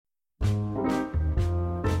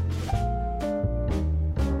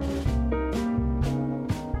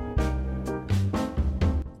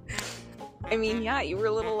I mean, yeah, you were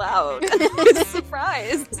a little loud. I was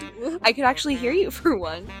surprised. I could actually hear you for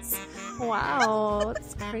once. Wow,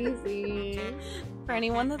 that's crazy. For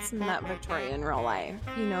anyone that's met Victoria in real life,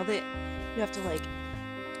 you know that you have to like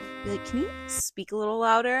be like, can you speak a little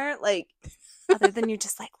louder? Like, other than you're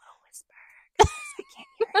just like little whisper, because I can't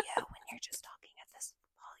hear you when you're just talking at this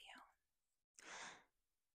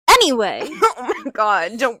volume. Anyway, Oh my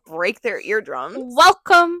god, don't break their eardrums.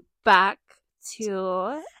 welcome back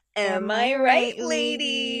to Am I right,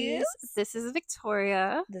 ladies? This is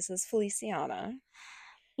Victoria. This is Feliciana.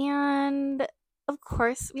 And of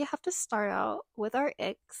course, we have to start out with our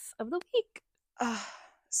icks of the week. Oh,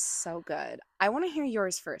 so good. I want to hear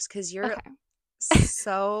yours first because you're Okay.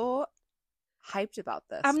 so hyped about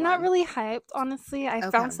this. I'm not really hyped, honestly. I Okay.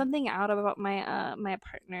 found something out about my my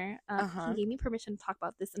partner. Uh-huh. He gave me permission to talk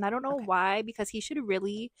about this, and I don't know Okay. why, because he should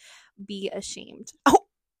really be ashamed. Oh,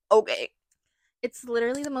 okay. It's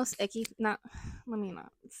literally the most icky. Let me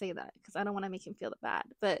not say that because I don't want to make him feel bad,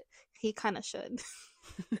 but he kind of should.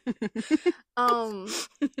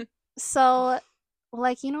 So,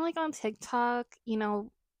 like, you know, like on TikTok, you know,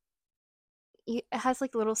 it has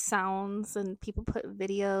like little sounds and people put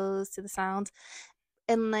videos to the sounds,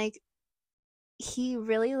 and like he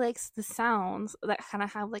really likes the sounds that kind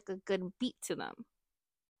of have like a good beat to them,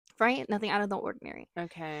 right? Nothing out of the ordinary.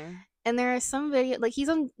 Okay. And there are some video, like he's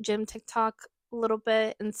on gym TikTok a little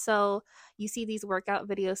bit, and so you see these workout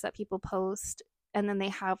videos that people post, and then they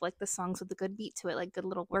have like the songs with a good beat to it, like good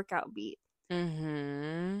little workout beat.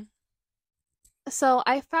 Mm-hmm. So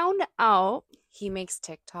I found out He makes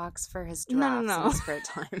TikToks for his No, drafts no. in spare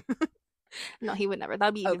time. no, he would never.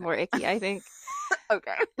 That'd be even Okay. more icky, I think.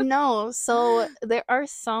 Okay. No, so there are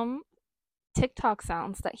some TikTok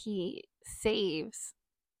sounds that he saves,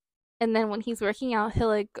 and then when he's working out, he'll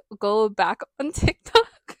like go back on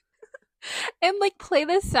TikTok and like play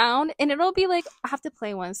the sound, and it'll be like, I have to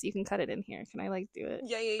play one so you can cut it in here. Can I like do it?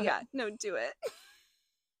 Yeah. No, do it.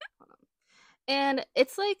 And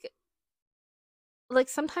it's like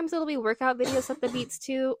sometimes it'll be workout videos with the beats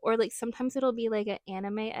too, or like sometimes it'll be like an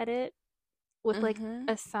anime edit with like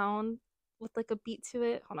a sound with like a beat to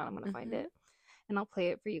it. Hold on, I'm gonna find it and I'll play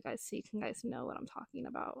it for you guys so you can guys know what I'm talking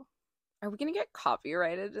about. Are we gonna get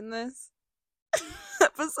copyrighted in this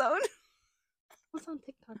episode? What's on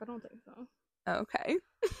TikTok? I don't think so. Okay.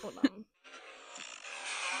 Hold on.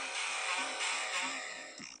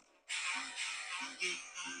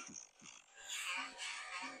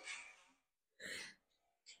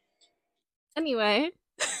 Anyway,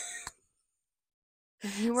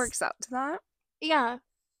 He works out to that. yeah,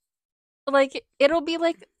 like it'll be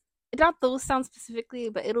like not those sounds specifically,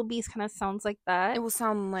 but it'll be kind of sounds like that. It will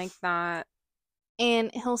sound like that.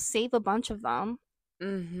 And he'll save a bunch of them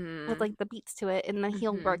Mm-hmm. with like the beats to it, and then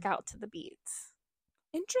he'll work out to the beats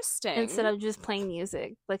Interesting. instead of just playing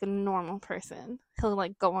music like a normal person. He'll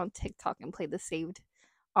like go on TikTok and play the saved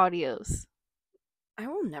audios. I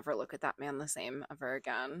will never look at that man the same ever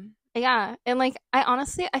again. Yeah, and like I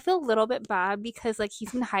feel a little bit bad because like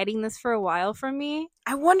he's been hiding this for a while from me.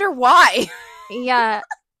 I wonder why. Yeah.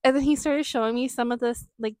 And then he started showing me some of this,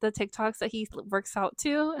 like the TikToks that he works out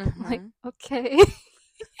to. And I'm like, okay.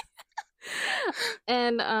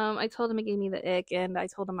 And I told him it gave me the ick, and I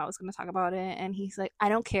told him I was going to talk about it. And he's like, I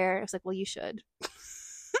don't care. I was like, well, you should.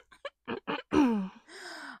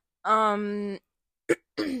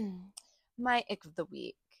 My ick of the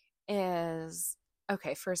week is,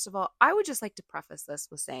 okay, first of all, I would just like to preface this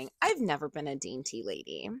with saying I've never been a dainty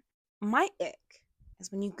lady. My ick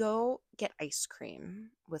is when you go get ice cream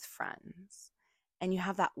with friends and you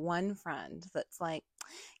have that one friend that's like,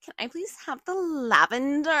 can I please have the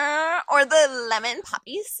lavender or the lemon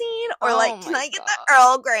poppy seed? Or like, can I get the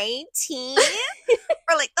Earl Grey tea?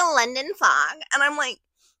 Or like the London fog? And I'm like,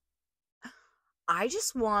 I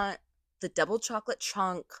just want the double chocolate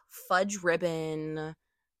chunk, fudge ribbon,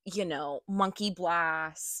 you know, monkey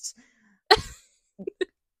blast.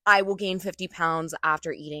 I will gain 50 pounds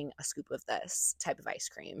after eating a scoop of this type of ice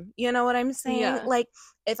cream. You know what I'm saying? Yeah. Like,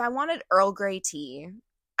 if I wanted Earl Grey tea,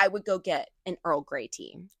 I would go get an Earl Grey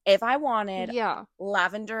tea. If I wanted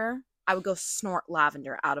lavender, I would go snort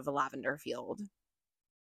lavender out of a lavender field.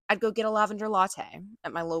 I'd go get a lavender latte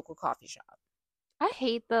at my local coffee shop. I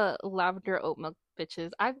hate the lavender oat milk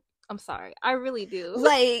bitches. I'm sorry. I really do.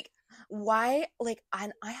 Like, why? Like, I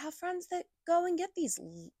have friends that go and get these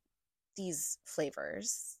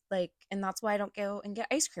flavors, like, and that's why I don't go and get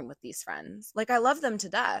ice cream with these friends. Like, I love them to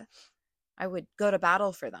death. I would go to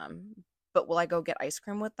battle for them, but will I go get ice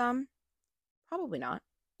cream with them? Probably not.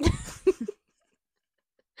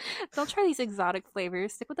 Don't try these exotic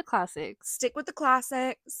flavors. Stick with the classics. Stick with the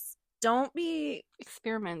classics. don't be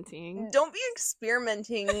experimenting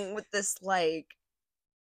with this like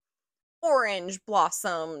orange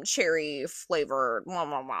blossom cherry flavored blah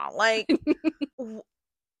blah blah. Like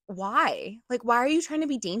why? Like why are you trying to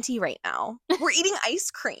be dainty right now? We're eating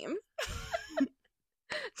ice cream.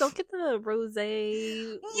 Don't get the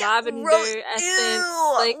rosé Yeah, lavender essence.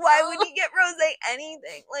 Ew. Like, why would you get rosé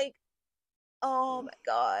anything? Like, oh my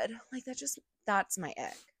god. Like that's my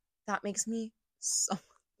ick. That makes me so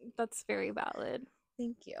that's very valid.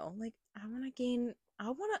 thank you. Like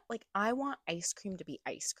I want ice cream to be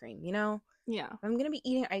ice cream, you know? Yeah. If I'm gonna be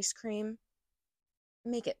eating ice cream,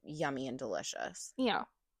 make it yummy and delicious. Yeah.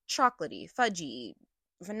 Chocolatey, fudgy,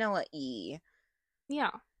 vanilla-y.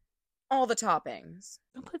 Yeah. All the toppings.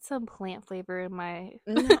 I'll put some plant flavor in my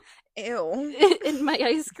No. Ew. in my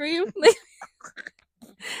ice cream.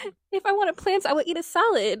 If I wanted plants, I would eat a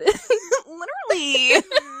salad. Literally.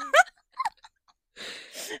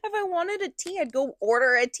 If I wanted a tea, I'd go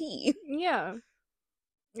order a tea. Yeah.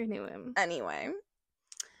 Anyway.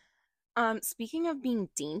 Speaking of being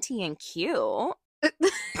dainty and cute,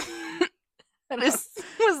 this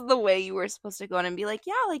was the way you were supposed to go in and be like,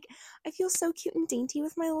 yeah, like, I feel so cute and dainty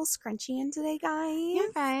with my little scrunchie in today, guys. Yeah,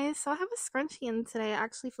 guys. So I have a scrunchie in today.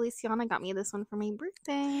 Actually, Feliciana got me this one for my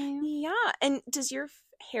birthday. Yeah. And does your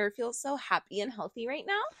hair feel so happy and healthy right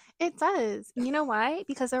now? It does. You know why?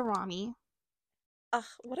 Because of Rami. Ugh,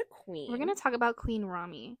 what a queen. We're going to talk about Queen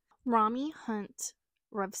Rami. Rami Hunt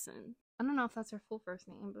Revson. I don't know if that's her full first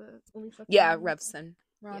name, but at least that's Revson.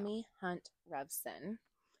 Rami Hunt Revson.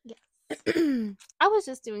 Yes. I was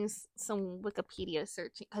just doing some Wikipedia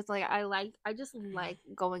searching because I just like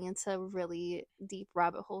going into really deep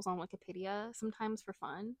rabbit holes on Wikipedia sometimes for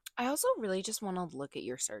fun. I also really just want to look at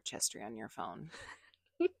your search history on your phone.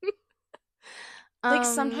 Like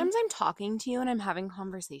sometimes I'm talking to you and I'm having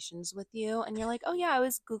conversations with you and you're like, oh yeah, I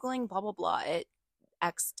was Googling blah blah blah at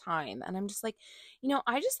X time, and I'm just like,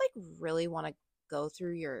 I just like really want to go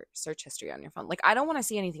through your search history on your phone. Like I don't want to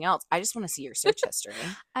see anything else. I just want to see your search history.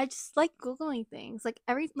 I just like Googling things. Like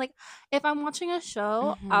if I'm watching a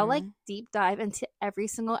show, I'll like deep dive into every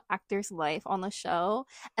single actor's life on the show,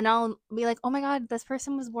 and I'll be like, oh my god, this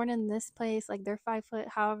person was born in this place, like they're 5 foot,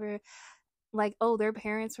 however, like, oh, their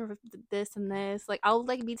parents were this and this. Like I'll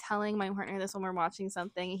like be telling my partner this when we're watching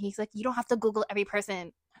something, and he's like, you don't have to Google every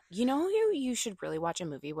person. You know who you should really watch a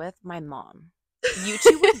movie with? My mom. You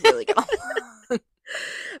two would really get along.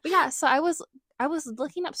 But yeah, so I was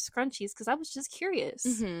looking up scrunchies because I was just curious.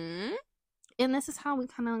 Mm-hmm. And this is how we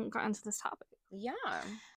kind of got into this topic. Yeah.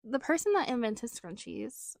 The person that invented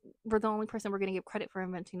scrunchies, we're the only person we're going to give credit for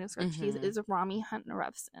inventing the scrunchies, is Rami Hunt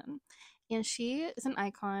Revson. And she is an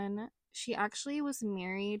icon. She actually was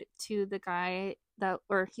married to the guy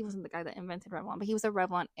or he wasn't the guy that invented Revlon, but he was a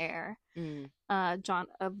Revlon heir, John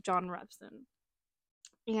Revson.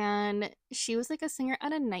 And she was like a singer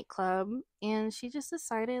at a nightclub, and she just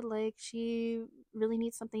decided like she really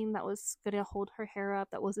needs something that was gonna hold her hair up,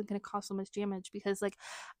 that wasn't gonna cause so much damage, because like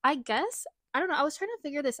I guess, I don't know, I was trying to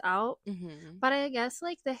figure this out, but I guess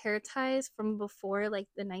like the hair ties from before like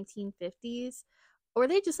the 1950s, or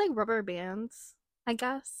they just like rubber bands, I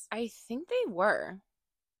guess. I think they were.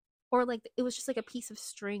 Or like it was just like a piece of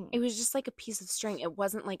string. It was just like a piece of string. It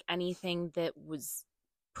wasn't like anything that was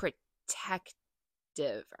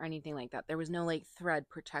protective or anything like that. There was no like thread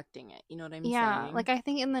protecting it. You know what I'm saying? Yeah, like I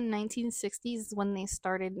think in the 1960s when they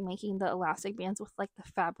started making the elastic bands with like the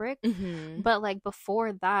fabric. But like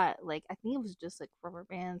before that, like I think it was just like rubber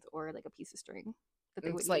bands or like a piece of string.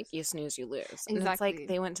 It's like you snooze, you lose. Exactly. And it's like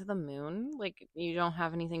they went to the moon. Like you don't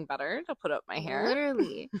have anything better to put up my hair.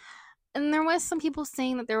 Literally. And there was some people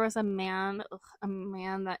saying that there was a man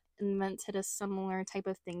that invented a similar type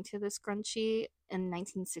of thing to the scrunchie in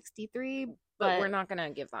 1963. But we're not gonna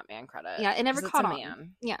give that man credit. Yeah, it never caught on.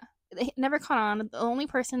 Man. Yeah, it never caught on. The only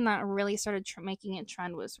person that really started making it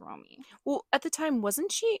trend was Rami. Well, at the time,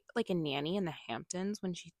 wasn't she like a nanny in the Hamptons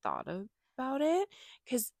when she thought about it?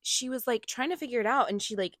 Because she was like trying to figure it out, and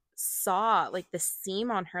she like saw like the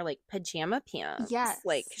seam on her like pajama pants. Yes,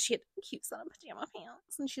 like she had a cute set of pajama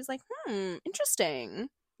pants, and she's like, interesting.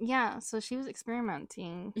 Yeah, so she was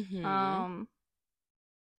experimenting.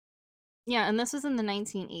 Yeah, and this was in the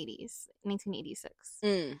 1980s, 1986.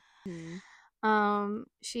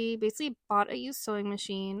 She basically bought a used sewing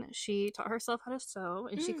machine. She taught herself how to sew,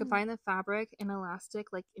 and she combined the fabric and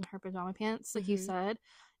elastic, like in her pajama pants, like you said,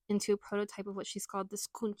 into a prototype of what she's called the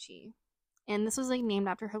scrunchie. And this was like named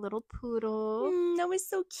after her little poodle. That was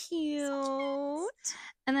so cute.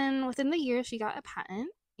 And then within the year, she got a patent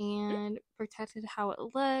and protected how it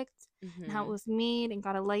looked and how it was made, and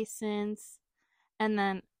got a license. And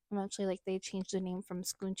then eventually like they changed the name from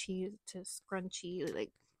scrunchie to scrunchy,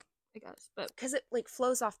 like I guess. But Because it like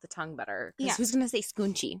flows off the tongue better. Because yeah, who's gonna say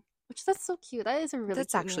scoonchy? which that's so cute. That is a really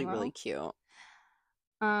That's cute name actually really though. cute.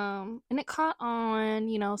 And it caught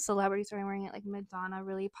on, celebrities started wearing it. Like Madonna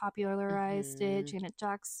really popularized it. Hmm. Janet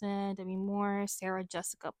Jackson, Demi Moore, Sarah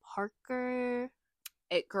Jessica Parker.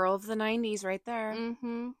 It girl of the 90s right there.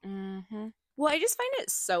 Mm-hmm. Hmm. Well, I just find it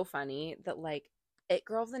so funny that like it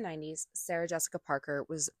girl of the 90s, Sarah Jessica Parker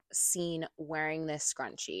was seen wearing this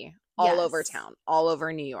scrunchie all over Yes. town, all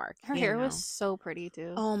over New York, Her hair was so pretty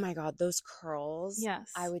too. Oh my God, those curls. I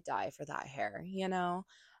Yes. would die for that hair.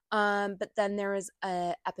 But then there was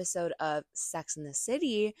a episode of Sex in the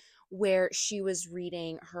City where she was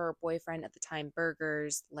reading her boyfriend at the time,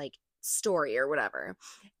 Berger's like story or whatever.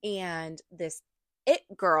 And this it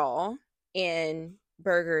girl in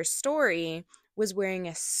Berger's story was wearing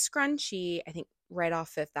a scrunchie, I think right off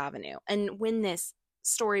Fifth Avenue. And when this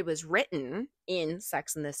story was written in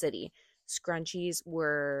Sex in the City, scrunchies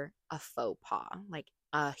were a faux pas, like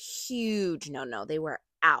a huge no. They were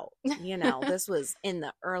out. This was in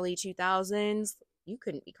the early 2000s. You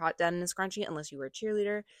couldn't be caught dead in a scrunchie unless you were a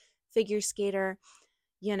cheerleader, figure skater,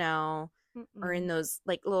 you know, or in Mm-mm. those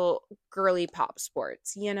like little girly pop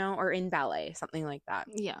sports, or in ballet, something like that.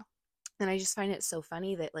 Yeah. And I just find it so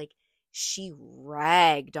funny that like she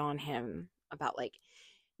ragged on him about like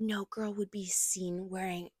no girl would be seen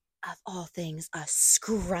wearing, of all things, a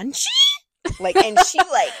scrunchie. Like, and she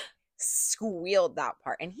like squealed that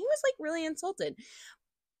part, and he was like really insulted.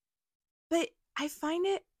 But I find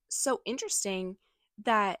it so interesting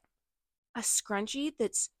that a scrunchie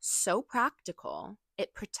that's so practical,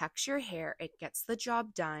 it protects your hair, it gets the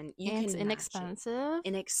job done, you And it's can match it. inexpensive.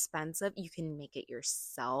 Inexpensive, you can make it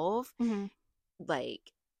yourself. Mm-hmm.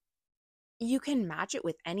 Like, you can match it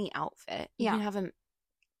with any outfit. You Yeah. can have them.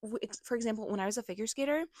 For example, when I was a figure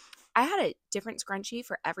skater, I had a different scrunchie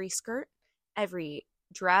for every skirt, every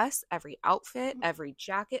dress, every outfit, every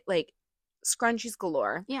jacket, like scrunchies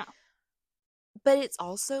galore. Yeah. But it's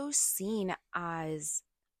also seen as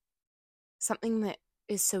something that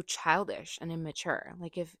is so childish and immature.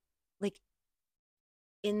 Like if like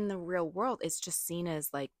in the real world, it's just seen as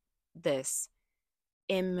like this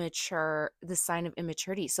the sign of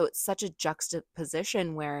immaturity. So it's such a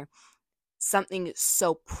juxtaposition where something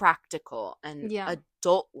so practical and Yeah.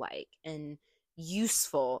 adult like and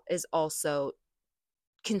useful is also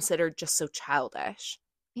considered just so childish.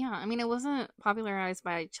 Yeah. I mean, it wasn't popularized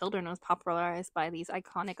by children. It was popularized by these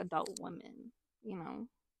iconic adult women, you know?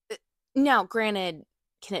 Now, granted,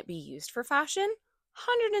 can it be used for fashion?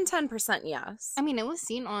 110% yes. I mean, it was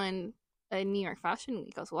seen on a New York Fashion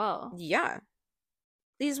Week as well. Yeah.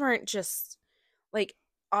 These weren't just like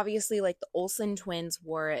obviously like the Olsen twins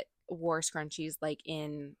wore scrunchies like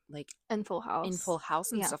in Full House. Full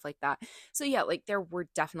House and Yeah. stuff like that. So yeah, like there were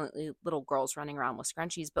definitely little girls running around with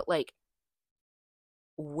scrunchies, but like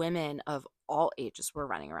women of all ages were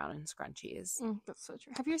running around in scrunchies. That's so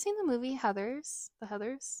true. Have you ever seen the movie Heathers? The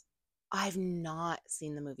Heathers? I've not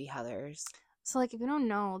seen the movie Heathers. So like if you don't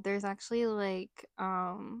know, there's actually like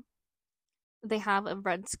they have a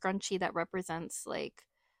red scrunchie that represents like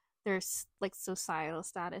their like societal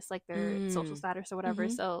status, like their social status or whatever.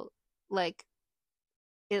 Mm-hmm. So like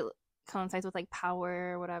it coincides with like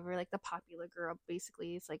power or whatever. Like the popular girl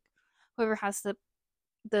basically is like whoever has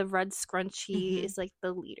the red scrunchie is like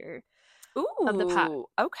the leader of the pack.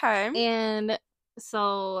 Okay. And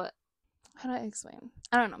so how do I explain?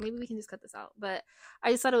 I don't know. Maybe we can just cut this out. But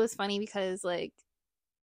I just thought it was funny because like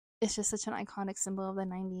it's just such an iconic symbol of the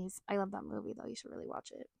 90s. I love that movie though. You should really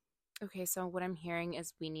watch it. Okay, so what I'm hearing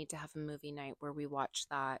is we need to have a movie night where we watch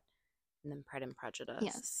that and then Pride and Prejudice.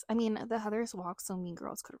 Yes. I mean, the Heathers walk so Mean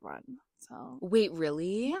Girls could run. So wait,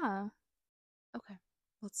 really? yeah. Okay,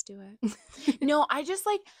 let's do it. No, I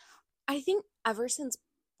think ever since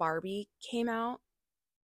Barbie came out,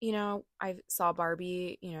 I saw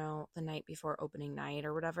Barbie, the night before opening night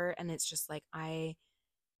or whatever, and it's just like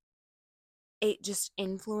it just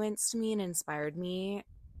influenced me and inspired me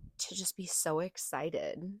to just be so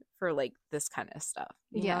excited for like this kind of stuff.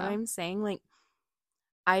 You know what I'm saying? Like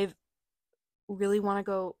I really want to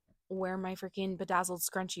go wear my freaking bedazzled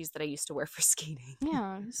scrunchies that I used to wear for skating.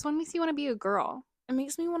 Yeah. This one makes you want to be a girl. It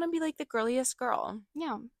makes me want to be like the girliest girl.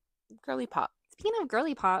 Yeah. Girly pop. Speaking of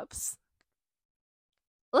girly pops,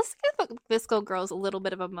 let's give the Visco girls a little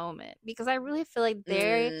bit of a moment because I really feel like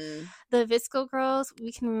the Visco girls,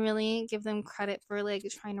 we can really give them credit for like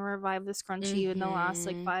trying to revive the scrunchie in the last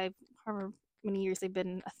like 5 however many years they've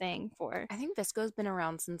been a thing for. I think Visco's been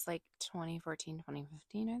around since like 2014,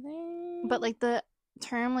 2015, I think. But like the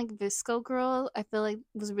term like visco girl, I feel like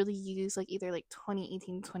was really used like either like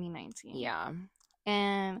 2018, 2019. Yeah.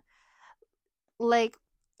 And like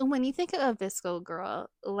when you think of a visco girl,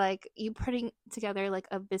 like you putting together like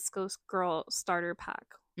a visco girl starter pack.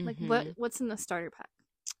 Like Mm-hmm. what's in the starter pack?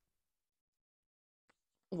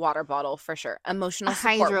 Water bottle for sure. A Emotional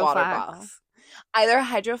support hydro water bottle. flask. Either a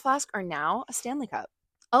hydro flask or now a Stanley cup.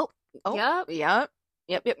 Oh, Oh, yep.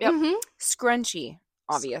 yep. Mm-hmm. Scrunchie,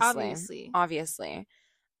 obviously. Obviously. Obviously.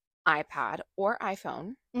 iPad or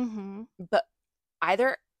iPhone, Mm-hmm. but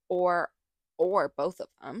either or both of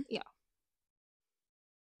them. Yeah.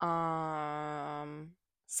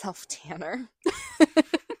 Self tanner.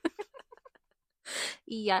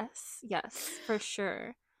 Yes, for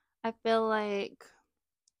sure. I feel like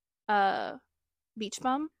uh beach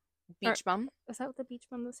bum. Or Beach bum. is that what the beach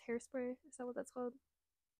bum is? Hairspray? Is that what that's called?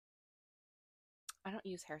 I don't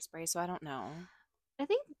use hairspray, so I don't know. I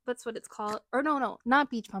think that's what it's called. Or no, not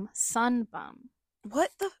beach bum, sun bum.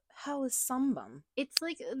 What the hell is sunbum? It's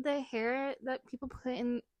like the hair that people put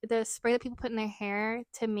in the spray that people put in their hair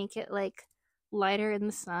to make it like lighter in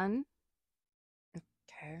the sun.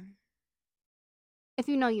 Okay. If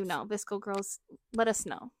you know, you know. Visco girls, let us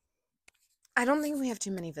know. I don't think we have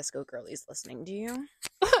too many Visco girlies listening, do you?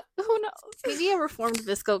 Who knows? Maybe a reformed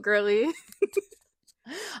Visco girly.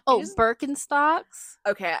 Oh, Birkenstocks.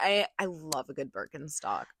 Okay, I love a good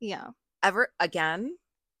Birkenstock. Yeah. Ever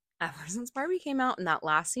since Barbie came out in that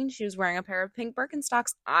last scene, she was wearing a pair of pink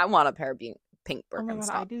Birkenstocks. I want a pair of pink Birkenstocks. Oh my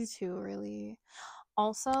god, I do too, really.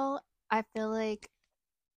 Also, I feel like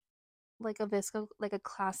a visco, like a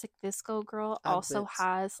classic visco girl, Ugg also boots.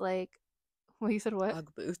 has like. Well, you said what?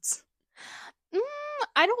 Ugg boots.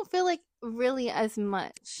 I don't feel like really as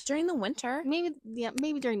much During the winter.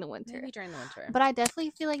 maybe during the winter. But I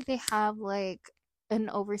definitely feel like they have like an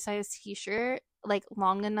oversized t-shirt like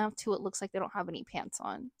long enough to it looks like they don't have any pants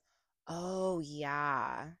on. Oh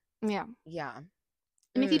yeah. Yeah. Yeah.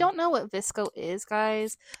 And if you don't know what visco is,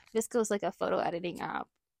 guys, visco is like a photo editing app,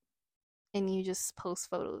 and you just post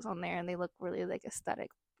photos on there and they look really like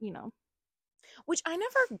aesthetic, you know. Which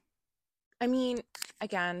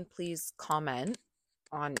again, please comment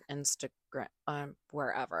on Instagram,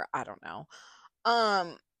 wherever, I don't know.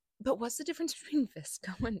 But what's the difference between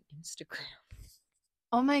Visco and Instagram?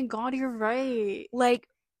 Oh my god, you're right. Like,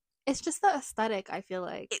 it's just the aesthetic, I feel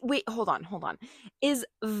like. wait, hold on. Is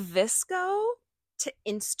Visco to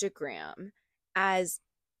Instagram as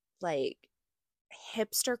like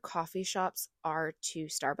hipster coffee shops are to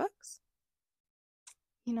Starbucks?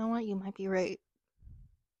 You know what? You might be right.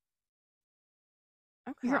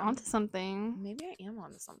 Okay. You're onto something. Maybe I am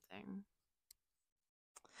onto something.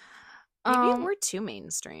 Maybe we're too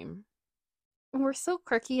mainstream. We're so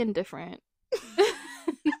quirky and different.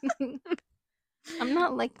 I'm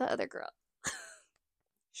not like the other girl.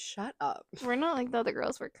 Shut up. We're not like the other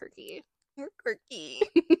girls. We're quirky. We're quirky.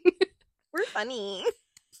 We're funny.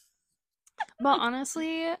 But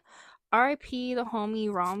honestly, R.I.P. the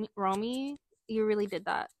homie Romy. You really did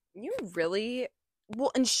that. You really.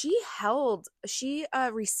 Well, and she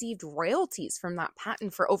received royalties from that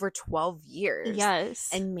patent for over 12 years. Yes.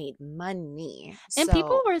 And made money. And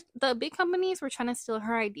the big companies were trying to steal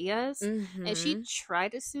her ideas. Mm-hmm. And she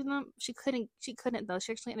tried to sue them. She couldn't though.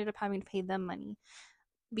 She actually ended up having to pay them money.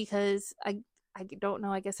 Because I don't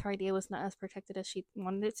know, I guess her idea was not as protected as she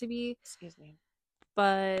wanted it to be. Excuse me.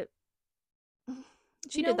 But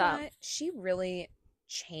she did that. What? She really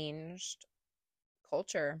changed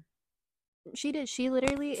culture. She did. She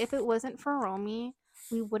literally, if it wasn't for Romy,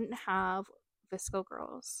 we wouldn't have Visco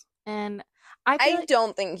girls. And I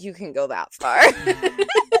don't think you can go that far.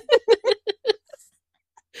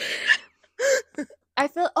 I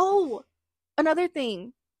feel another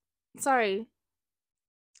thing. Sorry.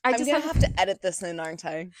 I'm just gonna have to edit this in, aren't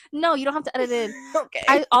I? No, you don't have to edit it in. Okay.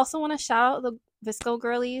 I also want to shout out the Visco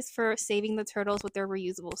girlies for saving the turtles with their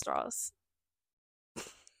reusable straws.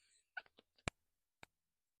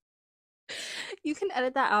 You can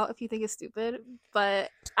edit that out if you think it's stupid, but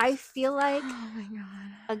I feel like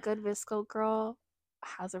a good Visco girl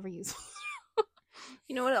has a reusable straw.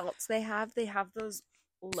 You know what else they have? They have those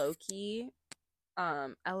Loki,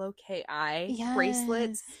 LOKI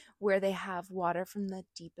bracelets where they have water from the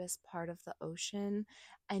deepest part of the ocean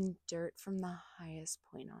and dirt from the highest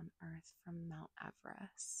point on Earth from Mount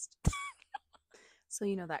Everest. So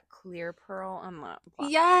you know that clear pearl on the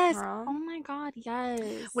yes pearl? Oh my god,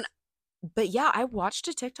 yes. But yeah, I watched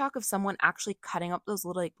a TikTok of someone actually cutting up those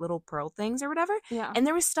little pearl things or whatever. Yeah. And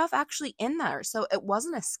there was stuff actually in there. So it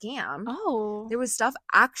wasn't a scam. Oh. There was stuff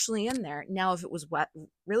actually in there. Now, if it was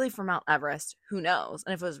really from Mount Everest, who knows?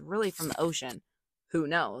 And if it was really from the ocean, who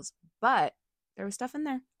knows? But There was stuff in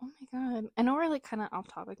there. Oh my god. I know we're like kind of off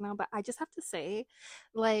topic now, but I just have to say,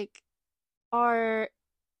 like, our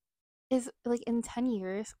is like in 10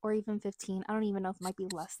 years or even 15, I don't even know if it might be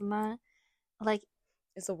less than that. Like,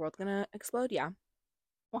 Is the world gonna explode? Yeah.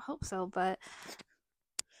 well, I hope so, but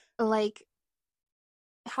like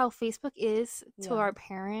how Facebook is to Yeah. our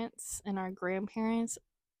parents and our grandparents,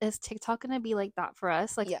 is TikTok gonna be like that for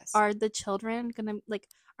us? Like, Yes. are the children gonna, like,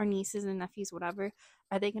 our nieces and nephews, whatever,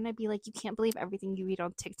 are they gonna be like, you can't believe everything you read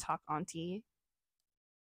on TikTok, auntie?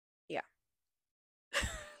 Yeah.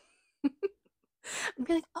 And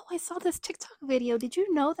be like, oh, I saw this TikTok video. Did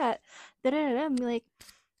you know that? Da-da-da-da. And be like,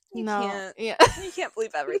 You no. can't. Yeah. You can't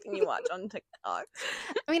believe everything you watch on TikTok.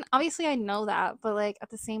 I mean, obviously I know that, but like at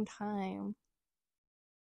the same time,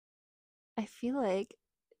 I feel like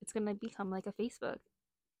it's gonna become like a Facebook.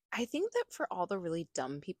 I think that for all the really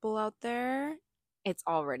dumb people out there, it's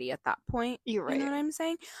already at that point. You're You know right. what I'm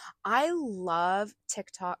saying? I love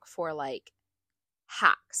TikTok for like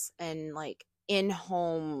hacks and like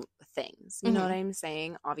in-home things. You know what I'm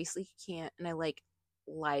saying? Obviously you can't. And I like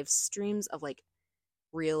live streams of like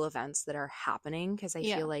real events that are happening because I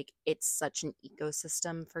Yeah. feel like it's such an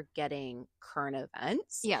ecosystem for getting current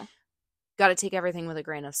events. Yeah. Got to take everything with a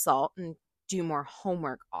grain of salt and do more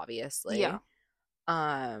homework, obviously. Yeah.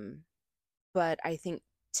 But I think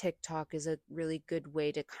TikTok is a really good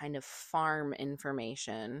way to kind of farm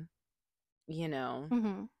information, you know,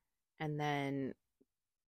 Mm-hmm. and then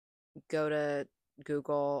go to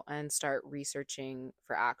Google and start researching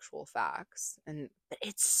for actual facts. And but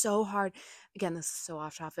it's so hard. Again, this is so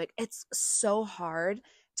off topic. It's so hard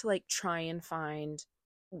to like try and find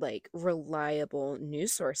like reliable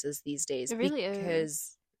news sources these days It really is.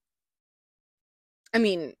 because I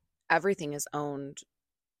mean, everything is owned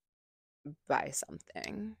by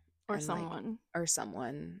something Or and someone.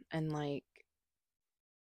 someone and like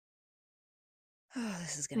oh,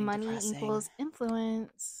 this is getting Money depressing. equals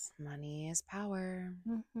influence. Money is power.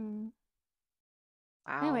 Mm-hmm.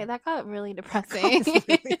 Wow. Anyway, that got really That depressing. got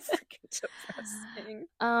really freaking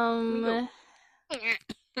depressing.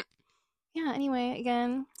 Yeah, anyway,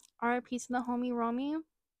 again, RIP to the homie Romy.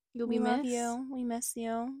 You'll be We love missed. you. We miss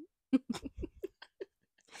you.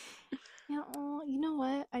 Yeah, oh, you know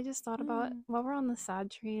what? I just thought about while we're on the sad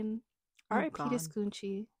train. Oh, RIP to God.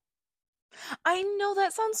 Scrunchie. I know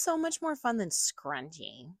that sounds so much more fun than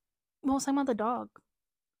scrunchy. Well, same about the dog.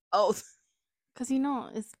 Oh, Because, you know,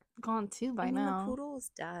 it's gone too by now. the poodle is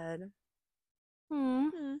dead.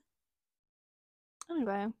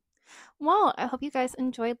 Anyway. Well, I hope you guys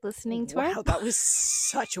enjoyed listening to our... Wow, that was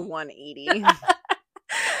such a 180.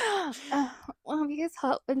 Well, I hope you guys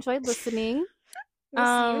enjoyed listening. We'll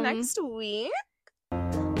see you next week.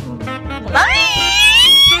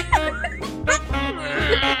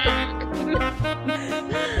 Bye!